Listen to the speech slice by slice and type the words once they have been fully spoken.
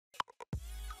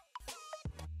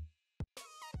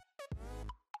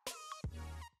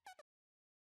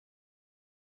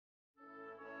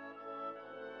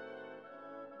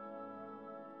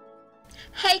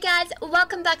Hey guys,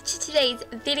 welcome back to today's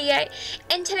video.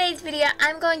 In today's video,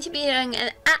 I'm going to be doing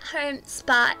an at-home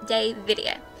spa day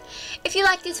video. If you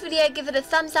like this video, give it a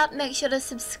thumbs up, make sure to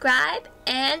subscribe,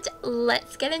 and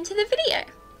let's get into the video.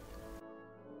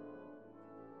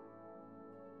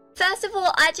 First of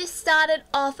all, I just started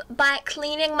off by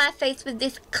cleaning my face with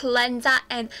this cleanser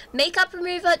and makeup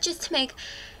remover just to make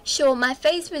sure my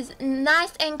face was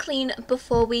nice and clean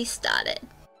before we started.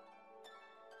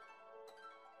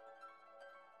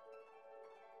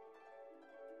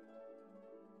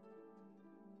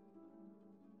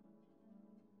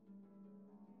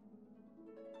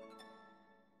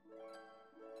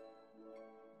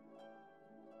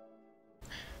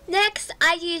 Next,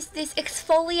 I used this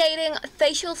exfoliating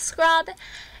facial scrub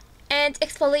and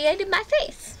exfoliated my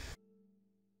face.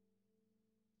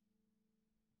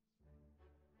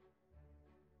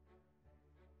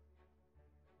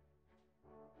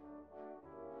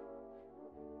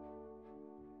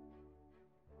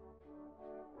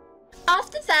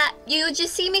 After that, you'll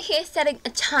just see me here setting a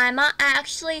timer. I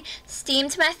actually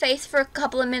steamed my face for a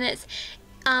couple of minutes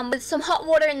with some hot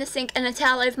water in the sink and a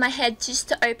towel over my head just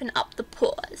to open up the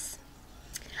pores.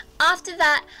 After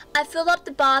that, I filled up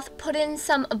the bath, put in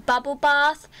some bubble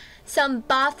bath, some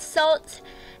bath salts,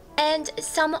 and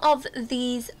some of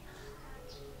these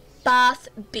bath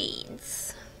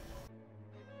beads.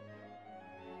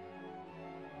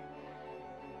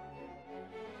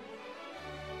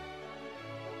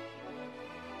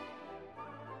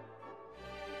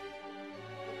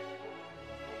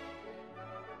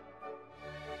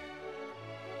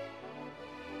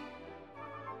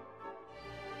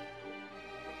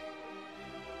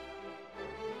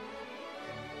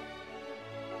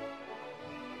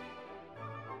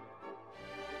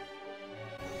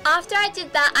 After I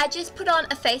did that, I just put on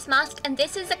a face mask, and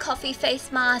this is a coffee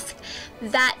face mask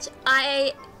that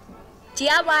I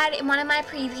DIY'd in one of my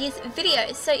previous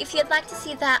videos. So if you'd like to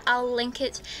see that, I'll link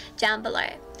it down below.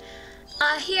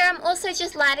 Here I'm also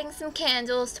just lighting some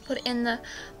candles to put in the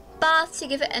bath to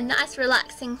give it a nice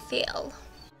relaxing feel.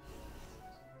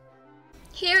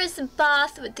 Here is the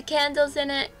bath with the candles in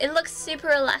it. It looks super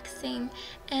relaxing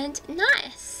and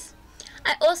nice.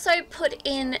 I also put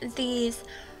in these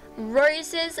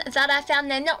roses that I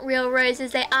found. They're not real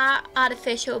roses, they are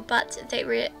artificial, but they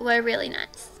were really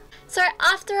nice. So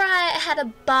after I had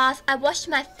a bath, I washed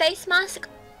my face mask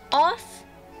off,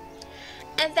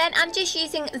 and then I'm just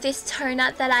using this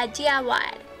toner that I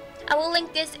DIY'd. I will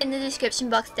link this in the description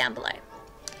box down below.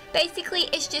 Basically,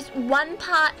 it's just 1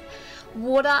 part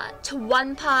water to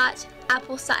 1 part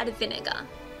apple cider vinegar.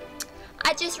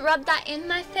 I just rubbed that in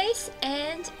my face,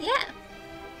 and yeah.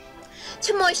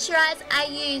 To moisturize, I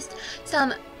used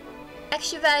some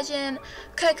extra virgin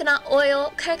coconut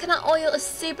oil. Coconut oil is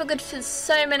super good for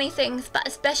so many things, but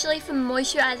especially for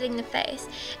moisturizing the face.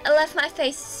 It left my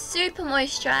face super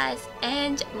moisturized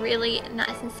and really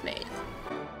nice and smooth.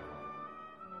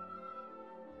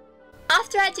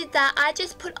 After I did that, I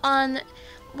just put on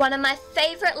one of my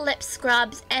favorite lip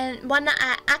scrubs, and one that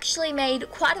I actually made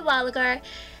quite a while ago.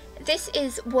 This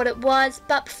is what it was,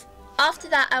 but after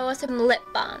that I also some lip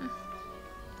balm.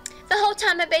 The whole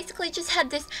time I basically just had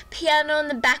this piano in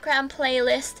the background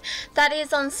playlist that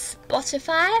is on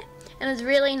Spotify, and it was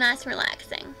really nice and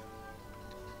relaxing.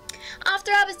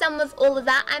 After I was done with all of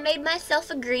that, I made myself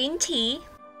a green tea.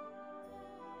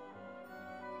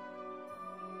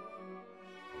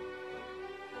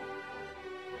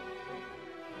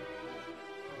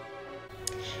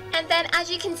 And then,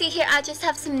 as you can see here, I just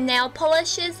have some nail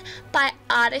polishes by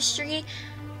Artistry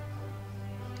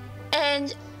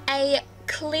and a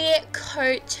clear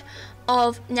coat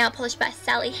of nail polish by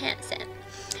Sally Hansen.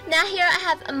 Now here I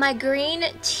have my green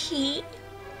tea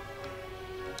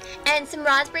and some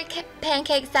raspberry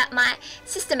pancakes that my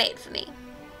sister made for me.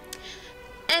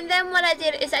 And then what I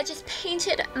did is I just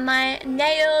painted my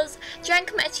nails,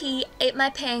 drank my tea, ate my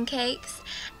pancakes,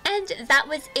 and that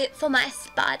was it for my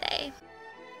spa day.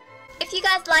 If you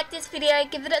guys like this video,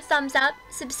 give it a thumbs up,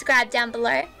 subscribe down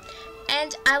below,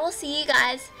 and I will see you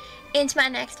guys into my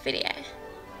next video.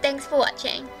 Thanks for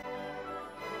watching.